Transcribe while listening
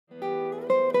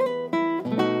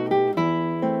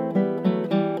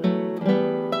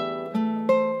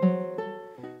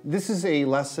this is a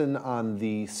lesson on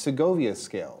the Segovia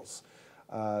Scales,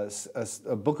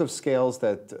 a book of scales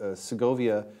that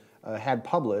Segovia had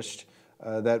published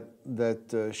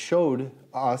that showed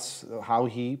us how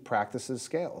he practices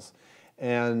scales.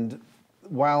 And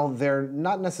while they're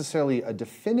not necessarily a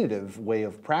definitive way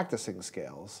of practicing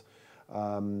scales,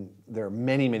 there are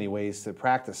many, many ways to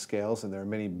practice scales, and there are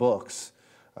many books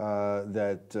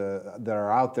that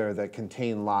are out there that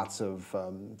contain lots of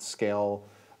scale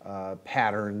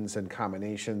patterns and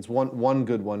combinations. One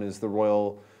good one is the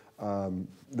Royal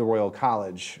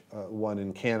College one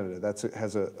in Canada. That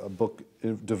has a book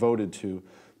devoted to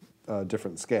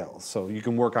different scales. So you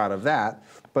can work out of that.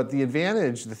 But the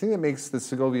advantage, the thing that makes the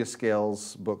Segovia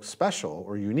Scales book special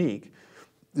or unique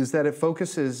is that it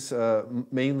focuses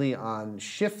mainly on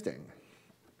shifting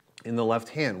in the left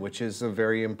hand, which is a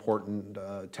very important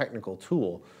technical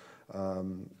tool,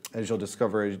 as you'll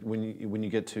discover when you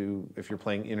get to, if you're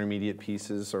playing intermediate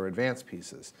pieces or advanced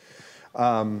pieces.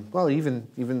 Well,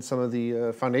 even some of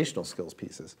the foundational skills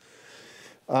pieces.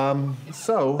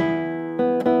 So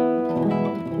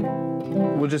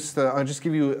I'll just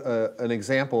give you an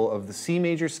example of the C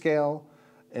major scale,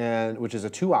 which is a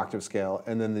 2-octave scale,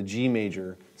 and then the G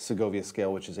major Segovia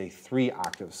scale, which is a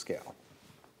 3-octave scale.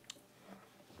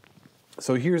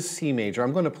 So here's C major.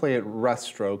 I'm going to play it rest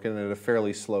stroke and at a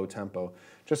fairly slow tempo,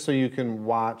 just so you can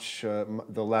watch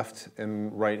the left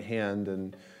and right hand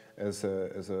and as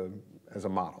a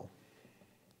model.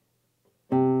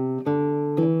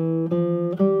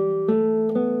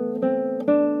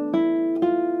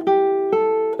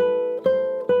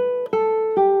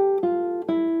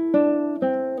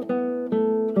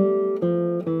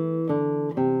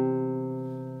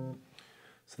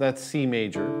 So that's C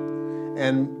major,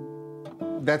 and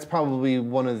that's probably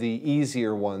one of the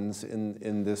easier ones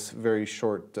in this very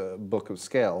short book of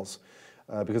scales,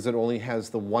 because it only has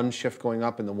the one shift going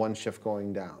up and the one shift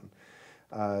going down.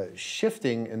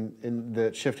 Shifting, and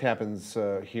the shift happens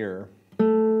here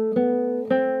on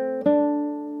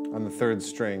the 3rd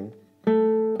string,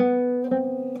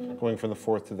 going from the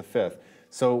 4th to the 5th.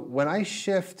 So when I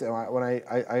shift,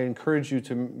 I encourage you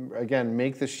to, again,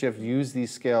 make the shift, use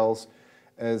these scales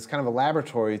as kind of a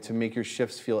laboratory to make your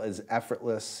shifts feel as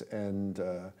effortless and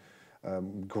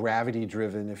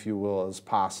gravity-driven, if you will, as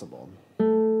possible.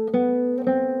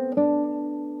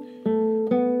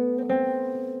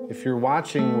 If you're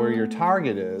watching where your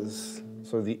target is,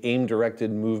 so the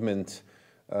aim-directed movement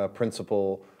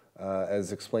principle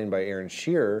as explained by Aaron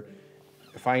Shearer,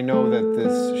 if I know that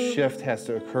this shift has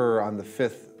to occur on the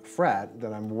 5th fret,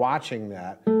 then I'm watching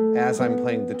that as I'm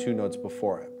playing the 2 notes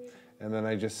before it. And then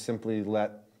I just simply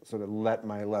let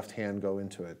my left hand go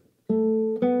into it.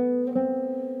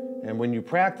 And when you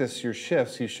practice your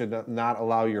shifts, you should not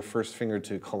allow your first finger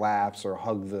to collapse or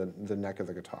hug the neck of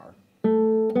the guitar.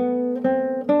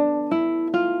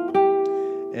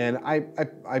 And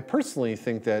I personally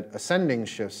think that ascending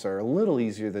shifts are a little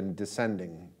easier than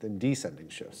descending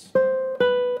shifts.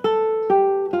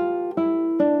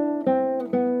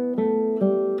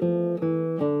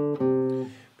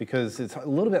 Because it's a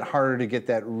little bit harder to get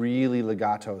that really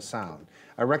legato sound.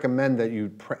 I recommend that you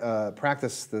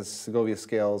practice the Segovia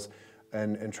scales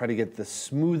and try to get the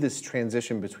smoothest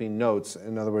transition between notes.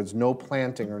 In other words, no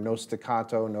planting or no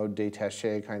staccato, no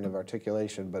détaché kind of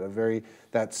articulation, but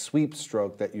that sweep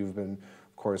stroke that you've been,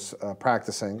 of course,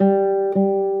 practicing,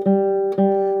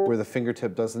 where the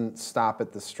fingertip doesn't stop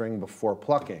at the string before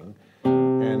plucking,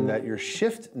 and that your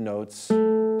shift notes,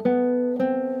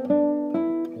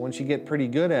 once you get pretty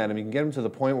good at them, you can get them to the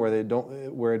point where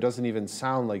it doesn't even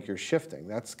sound like you're shifting.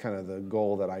 That's kind of the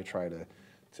goal that I try to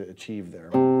achieve there.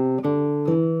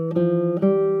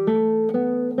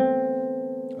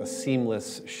 A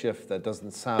seamless shift that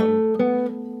doesn't sound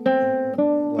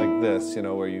like this,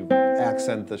 where you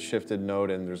accent the shifted note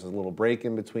and there's a little break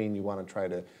in between. You want to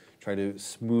try to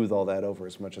smooth all that over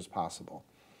as much as possible.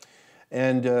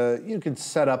 And you can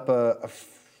set up a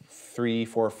 3,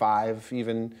 4, 5,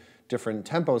 even different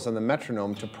tempos on the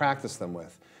metronome to practice them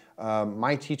with.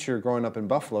 My teacher growing up in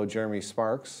Buffalo, Jeremy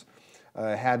Sparks,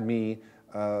 had me,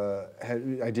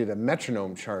 I did a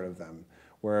metronome chart of them,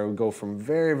 where I would go from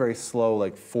very, very slow,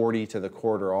 like 40 to the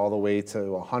quarter, all the way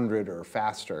to 100 or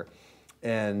faster.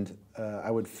 And I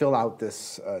would fill out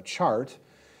this chart.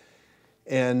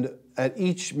 And at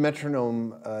each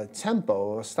metronome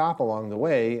tempo, a stop along the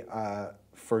way,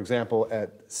 for example,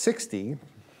 at 60,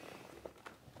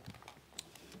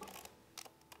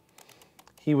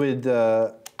 he would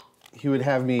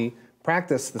have me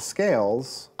practice the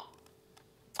scales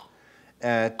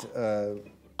at the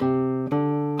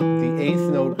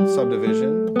 8th note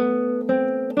subdivision,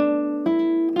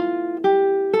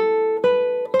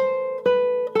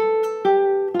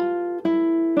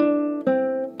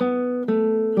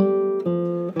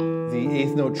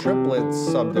 triplet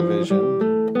subdivision.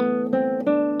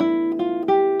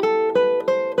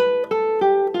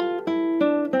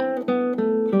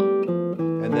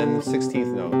 And then the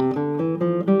 16th note.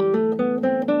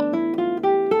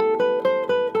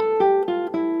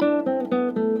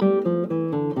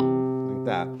 Like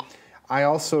that. I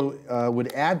also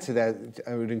would add to that,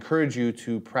 I would encourage you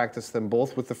to practice them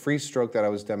both with the free stroke that I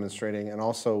was demonstrating and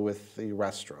also with the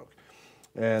rest stroke.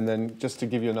 And then just to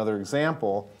give you another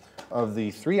example of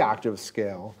the 3-octave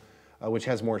scale, which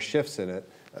has more shifts in it,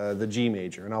 the G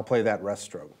major, and I'll play that rest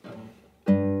stroke.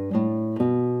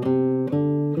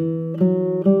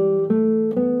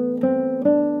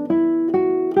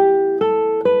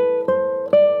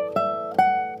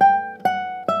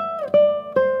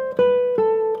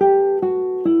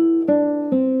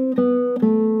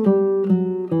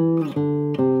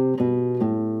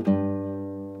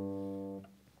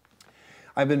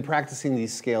 I've been practicing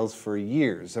these scales for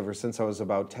years, ever since I was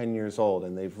about 10 years old,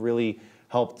 and they've really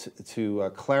helped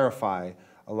to clarify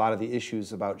a lot of the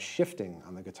issues about shifting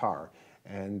on the guitar,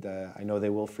 and I know they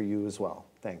will for you as well.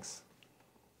 Thanks.